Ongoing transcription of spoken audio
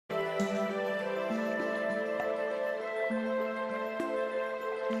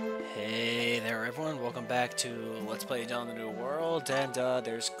everyone, welcome back to Let's Play Down the New World, and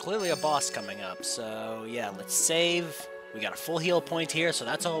there's clearly a boss coming up, so yeah, let's save. We got a full heal point here, so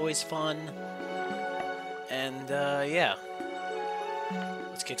that's always fun. And yeah,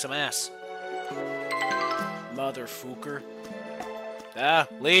 let's kick some ass. Motherfucker. Ah,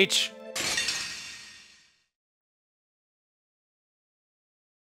 leech!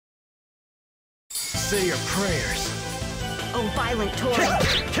 Say your prayers. Oh, violent torrent!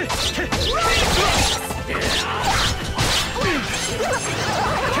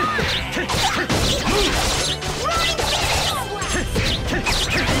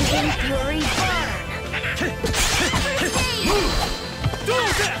 Crimson Fury burn!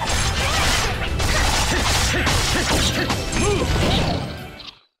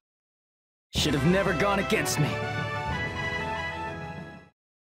 Should have never gone against me.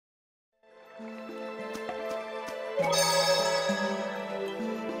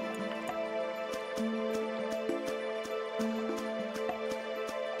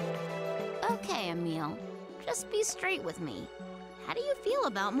 Okay, Emil. Just be straight with me. How do you feel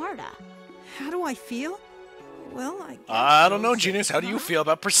about Marta? How do I feel? Well, I don't know, Genius. How do you feel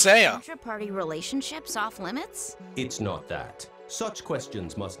about Persea? Intra-party relationships off limits? It's not that. Such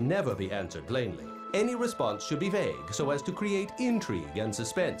questions must never be answered plainly. Any response should be vague so as to create intrigue and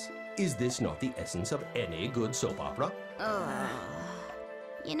suspense. Is this not the essence of any good soap opera?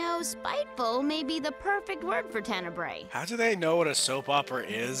 You know, spiteful may be the perfect word for Tenebrae. How do they know what a soap opera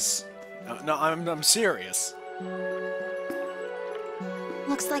is? No, I'm serious.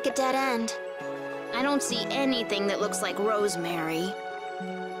 Looks like a dead end. I don't see anything that looks like Rosemary.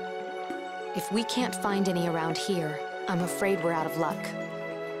 If we can't find any around here, I'm afraid we're out of luck.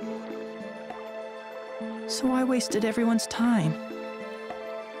 so I wasted everyone's time.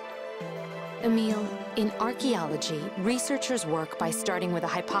 Emil, in archaeology, researchers work by starting with a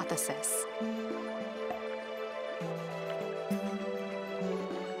hypothesis.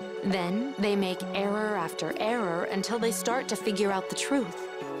 Then, they make error after error until they start to figure out the truth.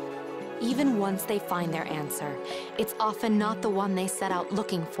 Even once they find their answer, it's often not the one they set out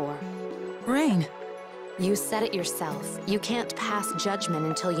looking for. Rain, You said it yourself. You can't pass judgment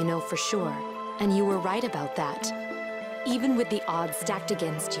until you know for sure. And you were right about that. Even with the odds stacked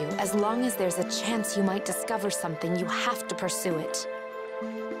against you, as long as there's a chance you might discover something, you have to pursue it.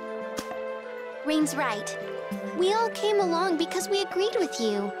 Rain's right. We all came along because we agreed with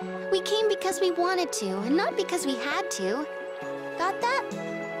you. We came because we wanted to, and not because we had to. Got that?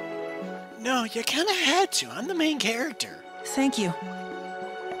 No, you kind of had to. I'm the main character. thank you.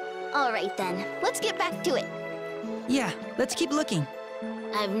 All right then, let's get back to it. Yeah, let's keep looking.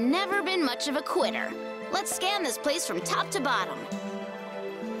 I've never been much of a quitter. Let's scan this place from top to bottom.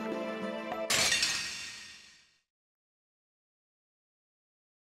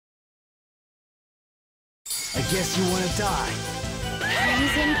 I guess you want to die.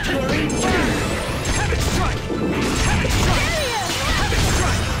 Crimson Fury burn! Have it strike! Have it strike! Have it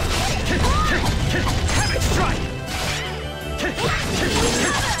strike! Have it strike! Have it strike!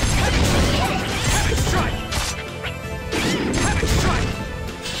 Have it strike! Have it strike!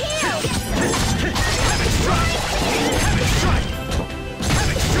 Have it strike!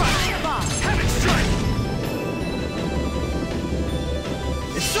 Have it strike! Have it strike!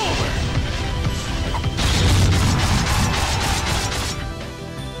 It's over!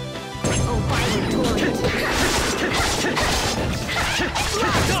 Oh, violent torrent!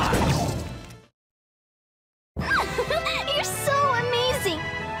 You're so amazing!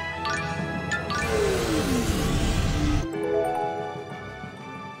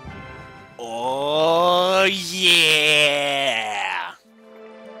 Oh, yeah!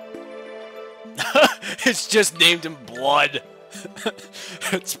 It's just named in blood.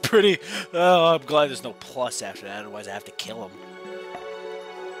 It's pretty... Oh, I'm glad there's no plus after that, otherwise I have to kill him.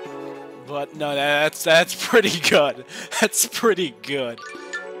 But no, that's pretty good. That's pretty good.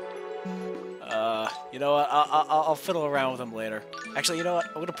 You know what? I'll fiddle around with him later. Actually, you know what?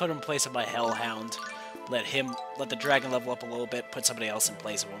 I'm gonna put him in place of my Hellhound. Let the dragon level up a little bit. Put somebody else in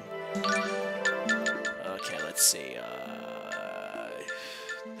place of him. Okay, let's see.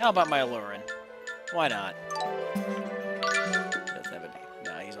 How about my Alurin? Why not? Doesn't have any.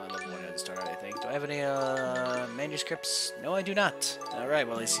 Nah, he's on level 1 at the start, I think. Do I have any manuscripts? No, I do not. All right.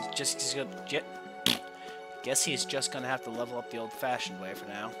 Well, he's gonna. Guess he's just gonna have to level up the old-fashioned way for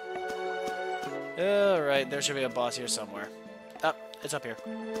now. Alright, there should be a boss here somewhere. Oh, it's up here.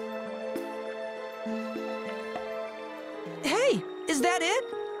 Hey, is that it?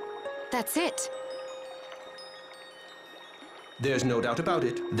 That's it. There's no doubt about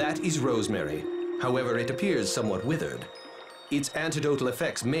it. That is Rosemary. However, it appears somewhat withered. Its antidotal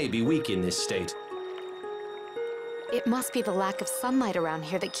effects may be weak in this state. It must be the lack of sunlight around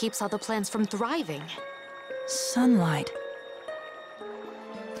here that keeps all the plants from thriving. Sunlight.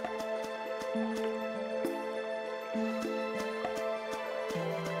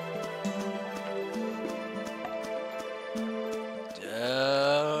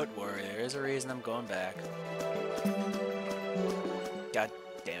 Don't worry, there is a reason I'm going back. God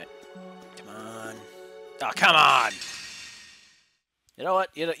damn it. Come on. Oh, come on! You know what?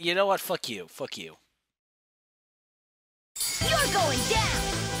 You know what? Fuck you. Fuck you. You're going down!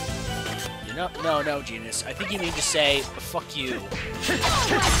 You know, no, Genius. I think you need to say, fuck you.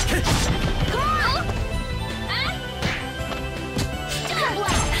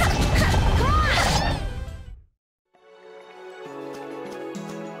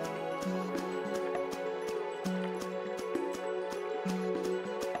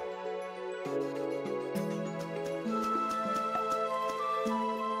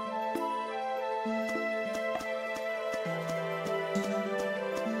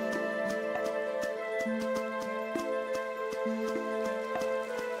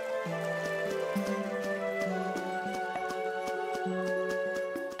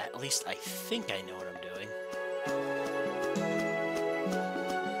 At least I think I know what I'm doing.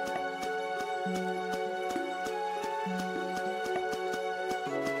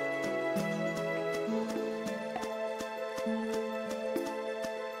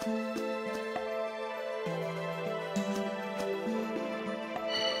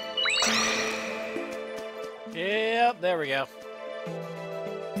 Yep, there we go.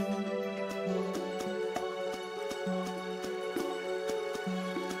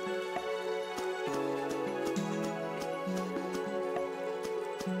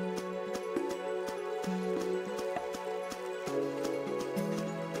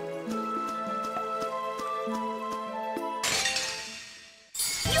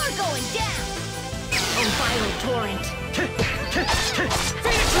 You're going down! On violent torrent.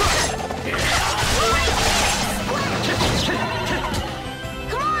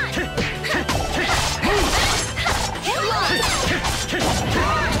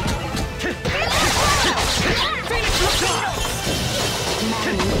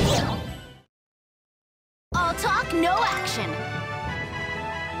 Come on! All talk, no action.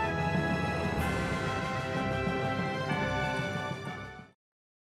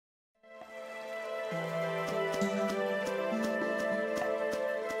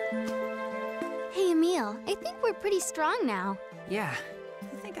 Hey, Emil, I think we're pretty strong now. Yeah,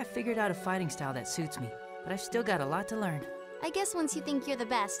 I think I figured out a fighting style that suits me, but I've still got a lot to learn. I guess once you think you're the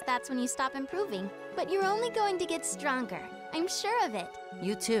best, that's when you stop improving. But you're only going to get stronger. I'm sure of it.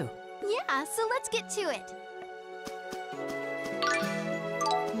 You too. Yeah, so let's get to it.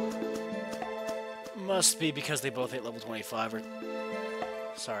 Must be because they both hit level 25 or...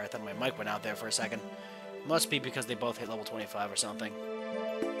 Sorry, I thought my mic went out there for a second. Must be because they both hit level 25 or something.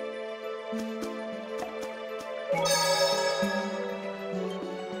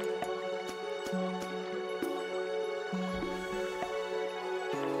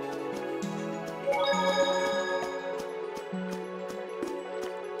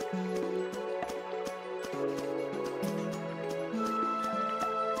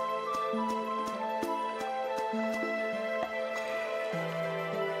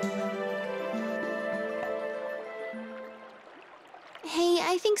 Hey,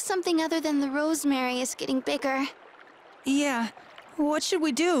 I think something other than the rosemary is getting bigger. Yeah, what should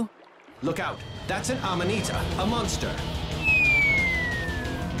we do? Look out! That's an Amanita, a monster.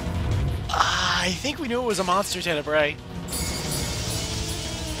 I think we knew it was a monster, Tenebrae.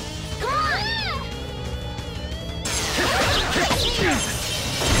 Come on!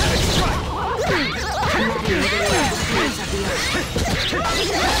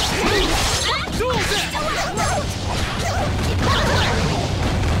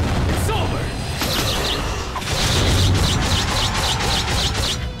 It's over!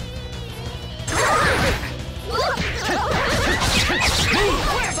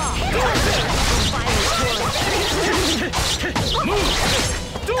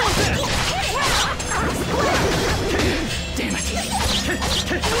 Damn it!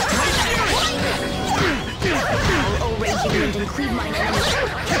 Oh, raging wind and cleave mine enemies.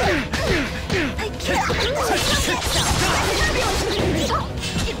 I can't.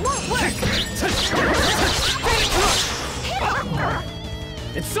 It won't work.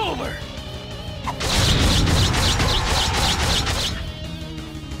 It's over!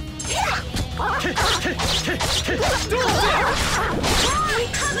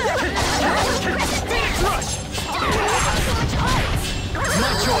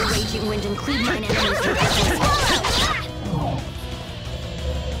 My choice. Raging wind and cleave mine enemies.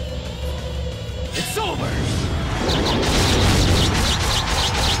 It's over!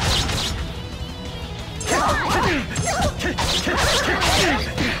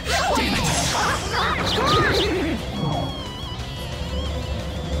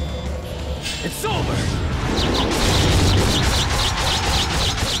 It's over!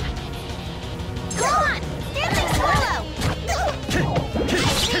 Go on! Dancing swallow!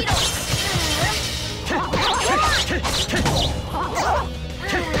 Ice needle!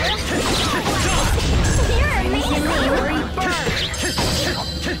 You're amazing!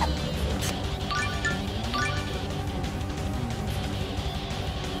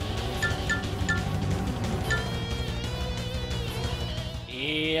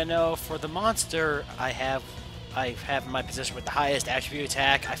 You know, for the monster I have in my position with the highest attribute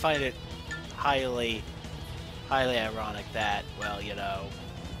attack, I find it highly ironic that, well, you know,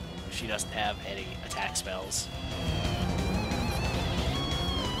 she doesn't have any attack spells.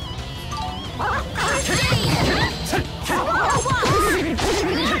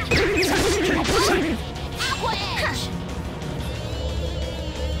 Aqua Edge!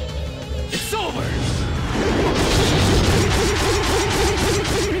 It's over!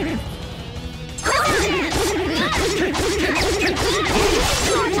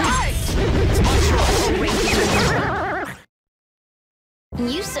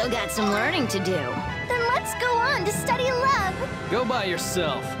 You still got some learning to do. Then let's go on to study love. Go by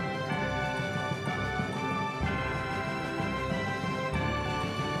yourself.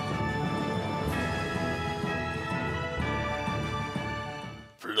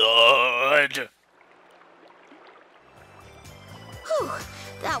 Blood! Whew,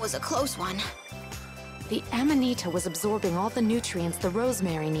 that was a close one. The Amanita was absorbing all the nutrients the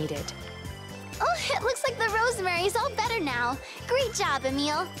rosemary needed. Oh, it looks like the rosemary's all better now. Great job,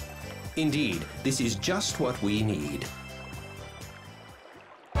 Emil. Indeed, this is just what we need.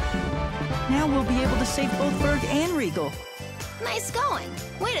 Now we'll be able to save both Berg and Regal. Nice going.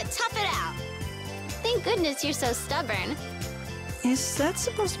 Way to tough it out. Thank goodness you're so stubborn. Is that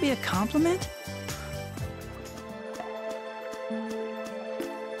supposed to be a compliment?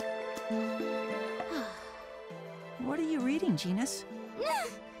 What are you reading, Genus?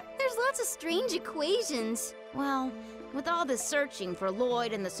 There's lots of strange equations. Well, with all this searching for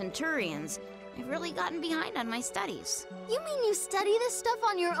Lloyd and the Centurions, I've really gotten behind on my studies. You mean you study this stuff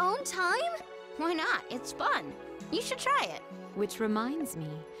on your own time? Why not? It's fun. You should try it. Which reminds me,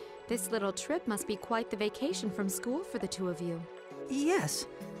 this little trip must be quite the vacation from school for the two of you. Yes,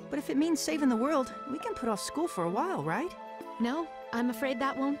 but if it means saving the world, we can put off school for a while, right? No, I'm afraid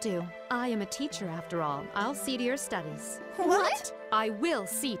that won't do. I am a teacher after all. I'll see to your studies. What? I will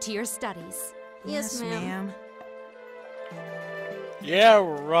see to your studies. Yes, ma'am. Yeah,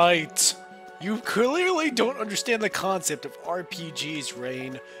 right. You clearly don't understand the concept of RPGs,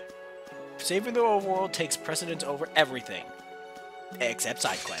 Rain. Saving the world takes precedence over everything. Except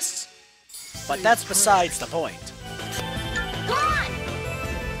side quests. But that's besides the point. Go on!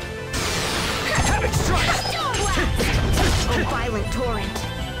 Havoc strike! Stone blast! Oh, violent torrent.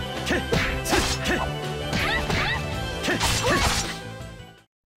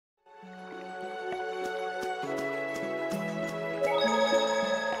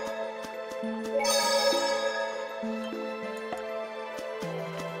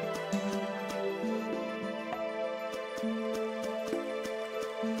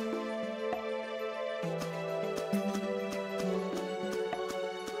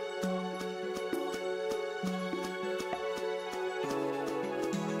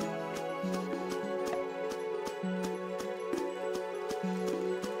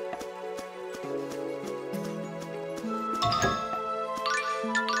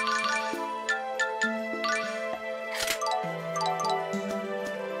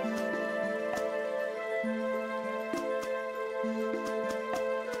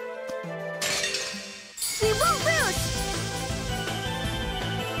 We won't lose!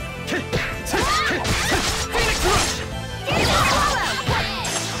 Phoenix Rush! Dancing swallow!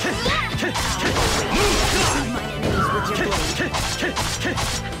 My enemies with your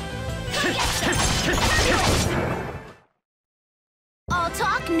blade. All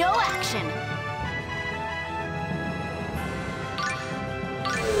talk, no action.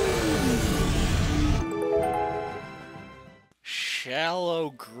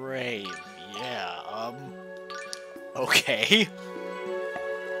 Shallow grave. Yeah, okay.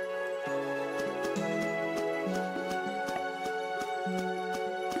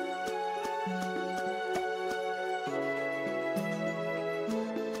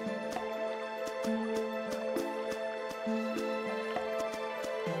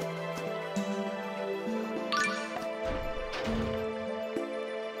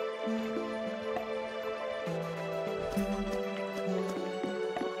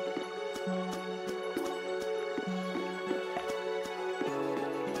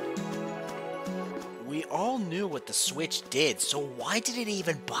 all knew what the switch did, so why did it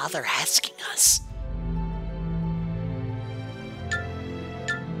even bother asking us?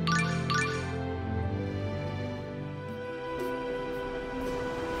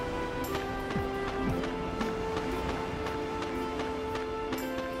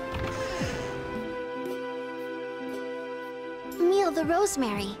 Emil, the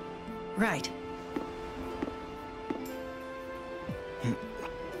rosemary. Right.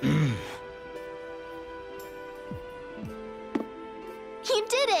 You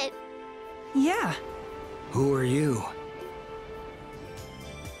did it! Yeah. Who are you?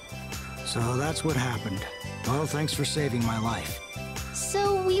 So that's what happened. Well, thanks for saving my life.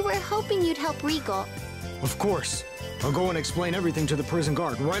 So we were hoping you'd help Regal. Of course. I'll go and explain everything to the prison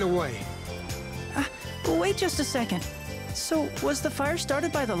guard right away. Wait just a second. So, was the fire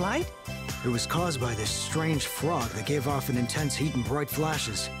started by the light? It was caused by this strange frog that gave off an intense heat and bright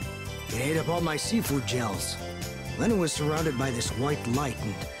flashes. It ate up all my seafood gels. Then it was surrounded by this white light,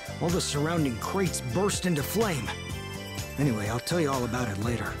 and all the surrounding crates burst into flame. Anyway, I'll tell you all about it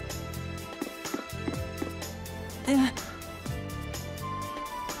later.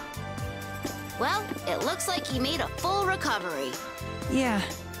 Well, it looks like he made a full recovery. Yeah.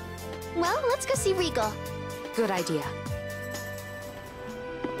 Well, let's go see Regal. Good idea.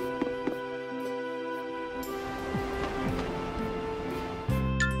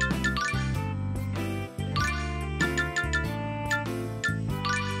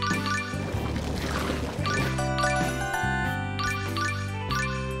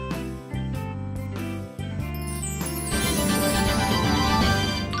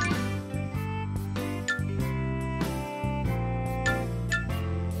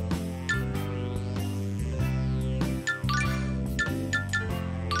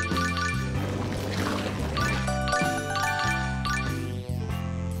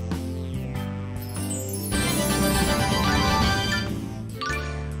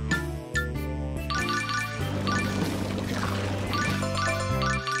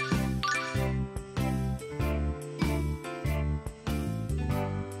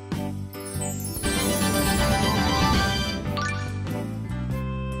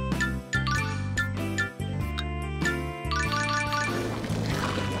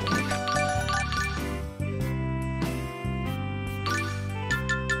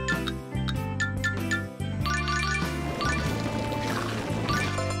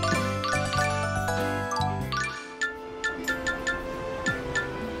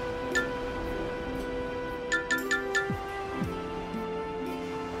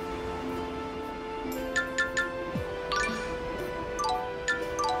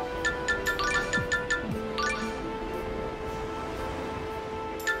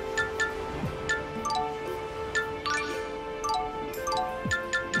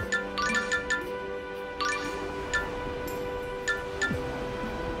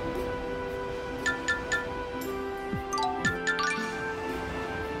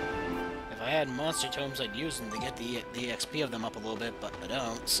 Had monster tomes, I'd use them to get the XP of them up a little bit, but I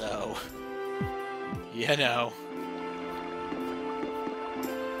don't, so... You know.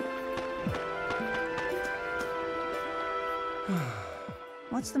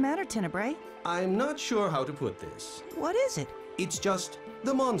 What's the matter, Tenebrae? I'm not sure how to put this. What is it? It's just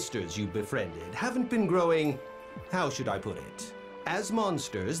the monsters you befriended haven't been growing... How should I put it? As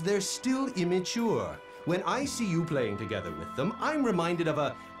monsters, they're still immature. When I see you playing together with them, I'm reminded of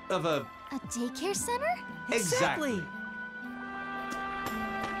a... A daycare center? Exactly.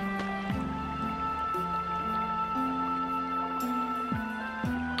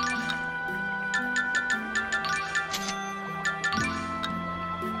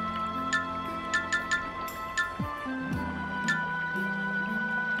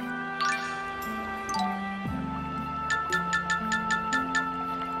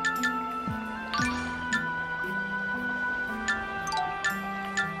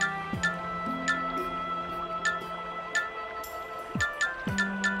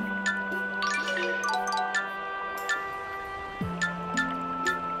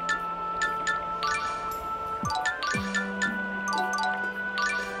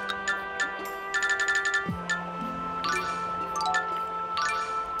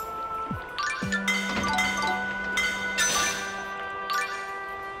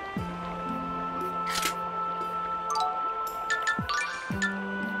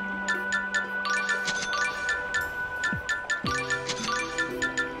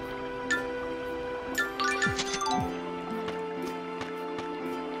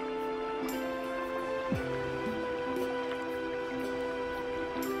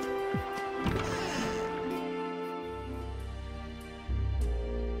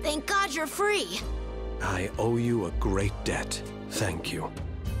 Thank God you're free. I owe you a great debt. Thank you.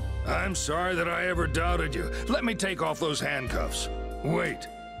 I'm sorry that I ever doubted you. Let me take off those handcuffs. Wait,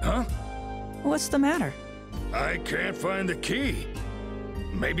 huh? What's the matter? I can't find the key.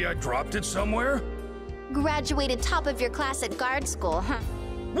 Maybe I dropped it somewhere? Graduated top of your class at guard school, huh?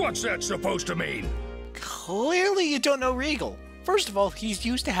 What's that supposed to mean? Clearly you don't know Regal. First of all, he's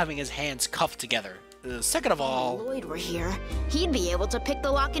used to having his hands cuffed together. Second of all... If Lloyd were here, he'd be able to pick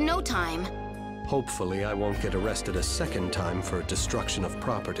the lock in no time. Hopefully, I won't get arrested a second time for destruction of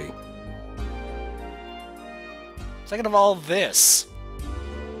property. Second of all, this.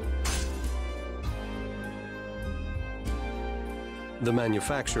 The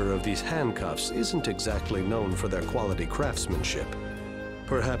manufacturer of these handcuffs isn't exactly known for their quality craftsmanship.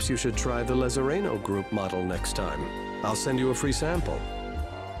 Perhaps you should try the Lazareno Group model next time. I'll send you a free sample.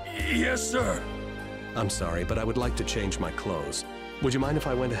 Yes, sir. I'm sorry, but I would like to change my clothes. Would you mind if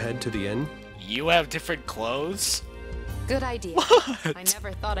I went ahead to the inn? You have different clothes? Good idea. What? I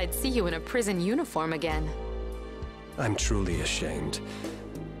never thought I'd see you in a prison uniform again. I'm truly ashamed.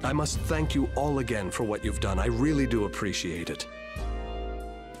 I must thank you all again for what you've done. I really do appreciate it.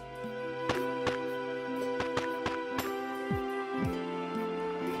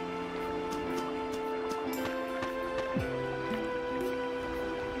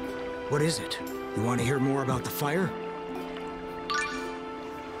 What is it? You want to hear more about the fire?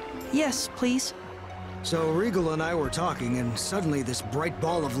 Yes, please. So Regal and I were talking, and suddenly this bright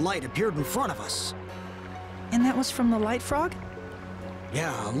ball of light appeared in front of us. And that was from the light frog?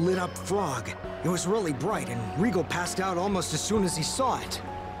 Yeah, a lit-up frog. It was really bright, and Regal passed out almost as soon as he saw it.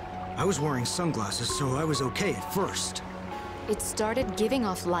 I was wearing sunglasses, so I was okay at first. It started giving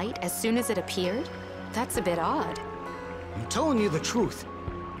off light as soon as it appeared? That's a bit odd. I'm telling you the truth.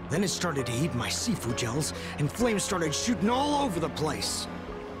 Then it started to eat my seafood gels, and flames started shooting all over the place.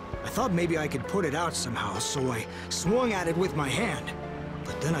 I thought maybe I could put it out somehow, so I swung at it with my hand.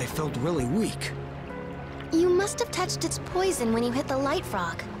 But then I felt really weak. You must have touched its poison when you hit the light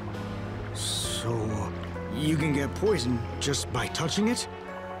frog. So, you can get poisoned just by touching it?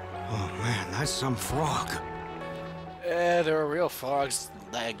 Oh man, that's some frog. There are real frogs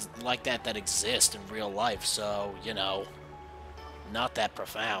like that exist in real life, so, you know, not that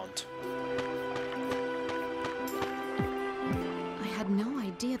profound. I had no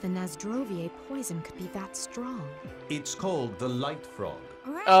idea the Nasdrovier poison could be that strong. It's called the Light Frog.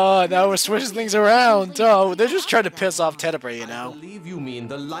 Oh, now we're switching things around. Oh, they're just trying to piss off Tenebrae, you know. I believe you mean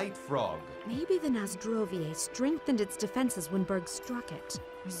the Light Frog. Maybe the Nasdrovier strengthened its defenses when Berg struck it,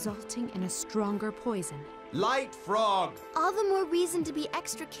 resulting in a stronger poison. Light Frog! All the more reason to be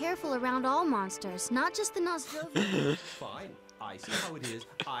extra careful around all monsters, not just the Nozdrovia. Fine. I see how it is.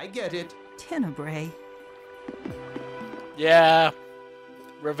 I get it. Tenebrae. Yeah.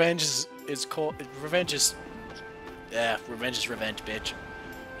 Revenge is cold. Revenge is... Yeah, revenge is revenge, bitch.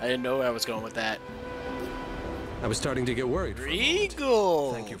 I didn't know where I was going with that. I was starting to get worried.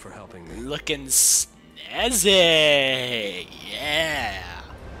 Regal! Thank you for helping me. Looking snazzy! Yeah!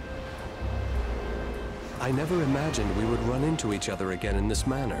 I never imagined we would run into each other again in this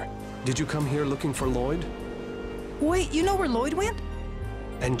manner. Did you come here looking for Lloyd? Wait, you know where Lloyd went?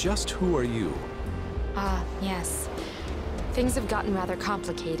 And just who are you? Ah, yes. Things have gotten rather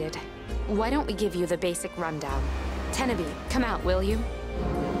complicated. Why don't we give you the basic rundown? Tenebrae, come out, will you?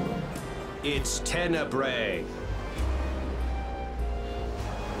 It's Tenebrae.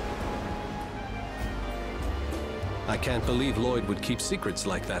 I can't believe Lloyd would keep secrets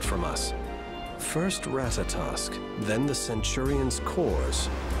like that from us. First Ratatosk, then the Centurion's cores.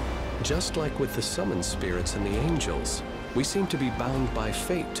 Just like with the summon spirits and the angels, we seem to be bound by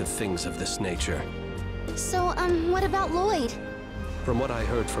fate to things of this nature. So, what about Lloyd? From what I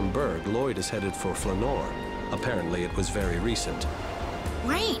heard from Berg, Lloyd is headed for Flanor. Apparently it was very recent.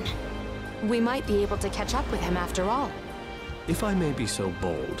 Rain! We might be able to catch up with him after all. If I may be so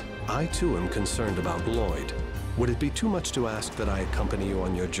bold, I too am concerned about Lloyd. Would it be too much to ask that I accompany you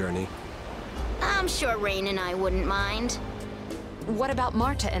on your journey? I'm sure Rain and I wouldn't mind. What about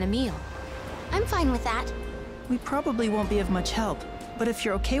Marta and Emil? I'm fine with that. We probably won't be of much help, but if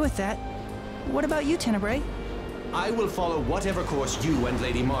you're okay with that, what about you, Tenebrae? I will follow whatever course you and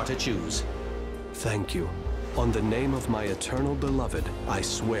Lady Marta choose. Thank you. On the name of my eternal beloved, I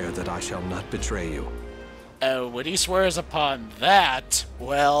swear that I shall not betray you. Oh, when he swears upon that,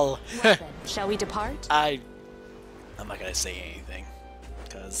 well... Well then, shall we depart? I'm not gonna say anything,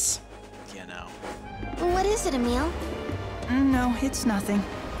 because, you know. What is it, Emil? No, it's nothing.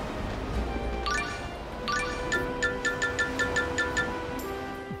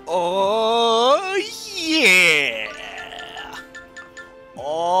 Oh, yeah!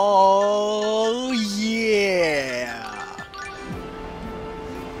 Oh, yeah!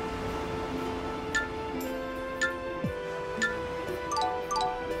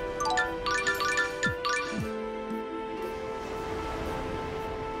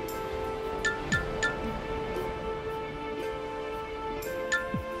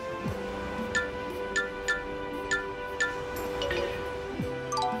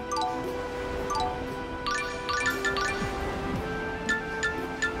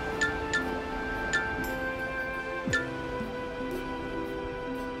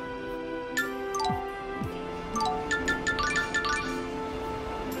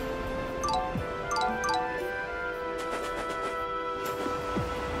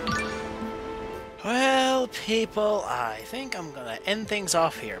 people, I think I'm gonna end things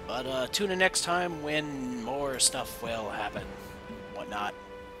off here, but tune in next time when more stuff will happen. Whatnot.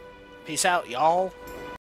 Peace out, y'all.